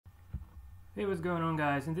Hey, what's going on,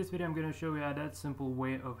 guys? In this video I'm going to show you that simple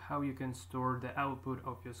way of how you can store the output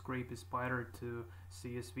of your SCRAPY spider to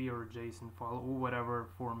CSV or JSON file or whatever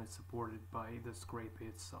form is supported by the SCRAPY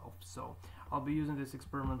itself. So I'll be using this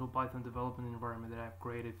experimental Python development environment that I've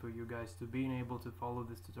created for you guys to being able to follow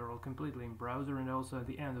this tutorial completely in browser, and also at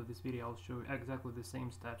the end of this video I'll show you exactly the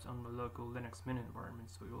same steps on my local Linux Mint environment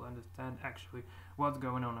so you'll understand actually what's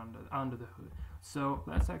going on under the hood. So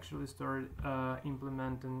let's actually start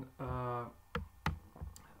implementing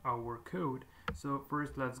our code. So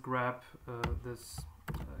first let's grab this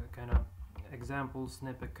kind of example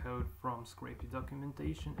snippet code from SCRAPY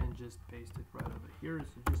documentation and just paste it right over here.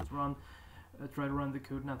 So just try to run the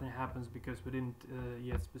code. Nothing happens because we didn't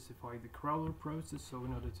yet specify the crawler process. So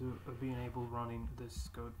in order to be enabled running this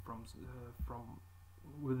code from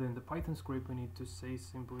within the Python script, we need to say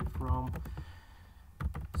simply from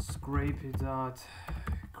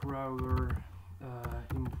scrapy.crawler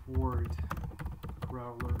import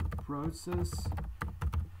crawler process,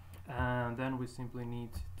 and then we simply need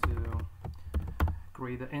to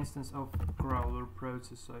create the instance of crawler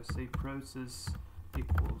process. So I say process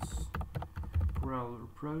equals crawler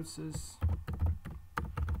process,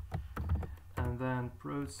 and then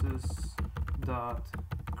process dot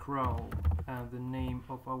crawl and the name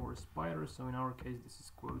of our spider. So in our case this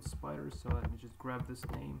is quote spider, so let me just grab this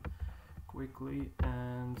name quickly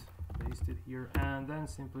and paste it here, and then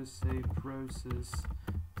simply say process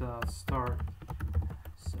dot start.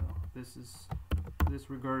 So this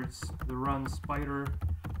regards the run spider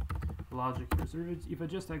logic here. So if I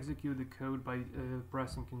just execute the code by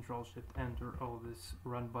pressing Ctrl+Shift+Enter all this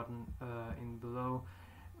run button in below,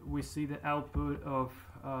 we see the output of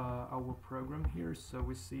our program here. So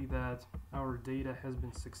we see that our data has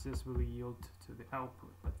been successfully yielded to the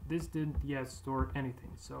output, but this didn't yet store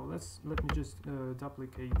anything. So let me just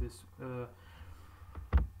duplicate this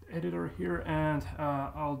editor here, and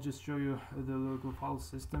I'll just show you the local file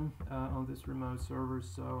system on this remote server.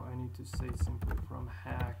 So I need to say simply from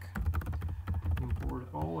hack import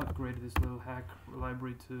all. I've created this little hack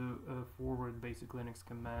library to forward basic Linux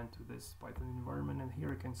command to this Python environment, and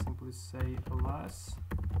here I can simply say ls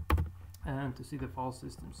and to see the file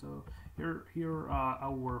system. So here are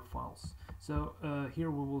our files. So here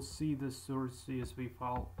we will see the source CSV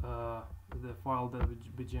file, the file that will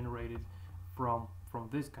be generated from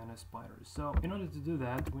this kind of spider. So in order to do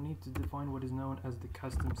that, we need to define what is known as the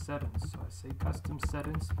custom settings. So I say custom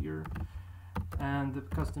settings here, and the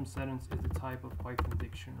custom settings is the type of Python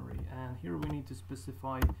dictionary, and here we need to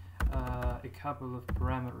specify a couple of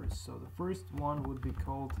parameters. So the first one would be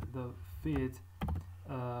called the fit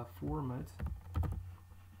format,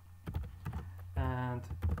 and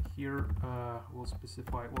here we'll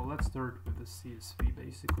specify, well, let's start with the CSV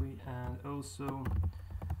basically, and also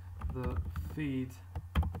the feed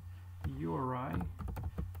URI,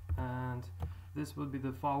 and this would be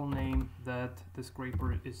the file name that the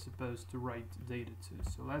scraper is supposed to write data to.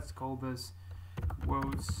 So let's call this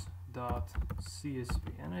quotes.csv,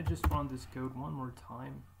 and I just run this code one more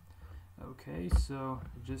time. Okay, so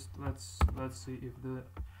just let's see if the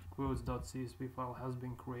quotes.csv file has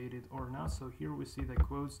been created or not. So here we see that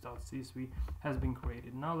quotes.csv has been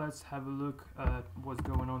created. Now let's have a look at what's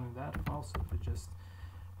going on in that file. So if I just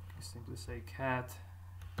simply say cat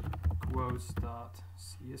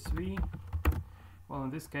quotes.csv, well,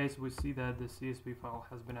 in this case we see that the CSV file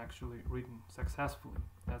has been actually written successfully.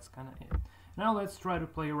 That's kind of it. Now let's try to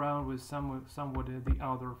play around with somewhat the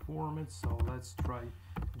other formats. So let's try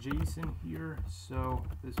JSON here. So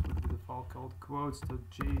this would be the file called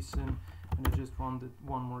quotes.json, and I just run it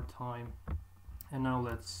one more time, and now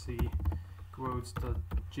let's see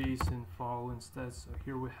quotes.json file instead. So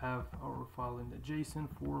here we have our file in the JSON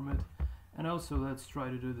format, and also let's try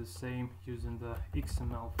to do the same using the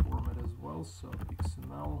XML format as well. So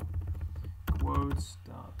XML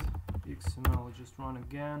quotes.xml, just run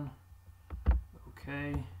again.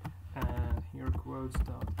 Okay, and here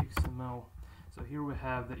quotes.xml. So here we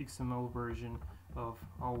have the XML version of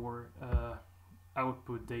our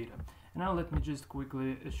output data. And now let me just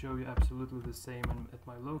quickly show you absolutely the same at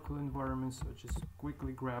my local environment. So just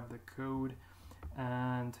quickly grab the code,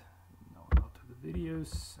 and no, not to the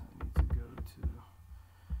videos. I need to go to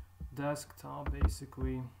desktop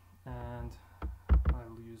basically, and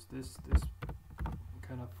I'll use this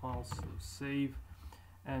kind of file. So save,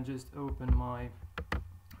 and just open my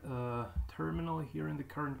terminal here in the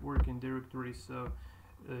current working directory. So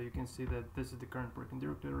you can see that this is the current working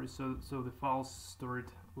directory, so the files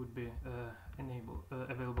stored would be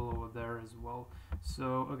available over there as well.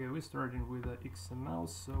 So okay, we're starting with XML,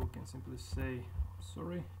 so we can simply say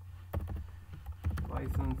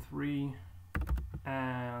Python 3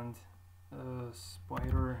 and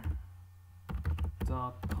spider.py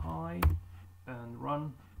and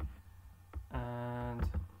run. And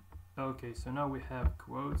okay, so now we have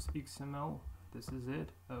quotes XML. This is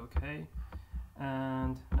it. Okay,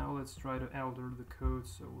 and now let's try to alter the code.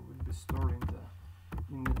 So we would be storing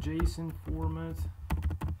in the JSON format.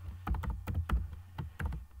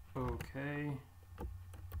 Okay,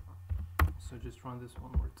 so just run this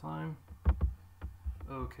one more time.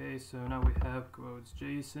 Okay, so now we have quotes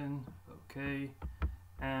JSON. Okay,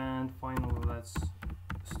 and finally let's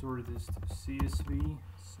store this to CSV.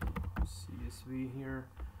 So CSV here,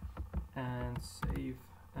 and save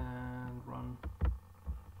and run.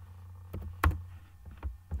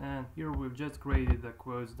 And here we've just created the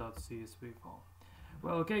quotes.csv file.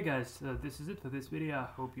 Well, okay guys, this is it for this video. I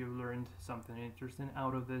hope you learned something interesting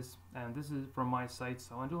out of this, and this is from my side.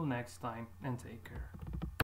 So until next time, and take care.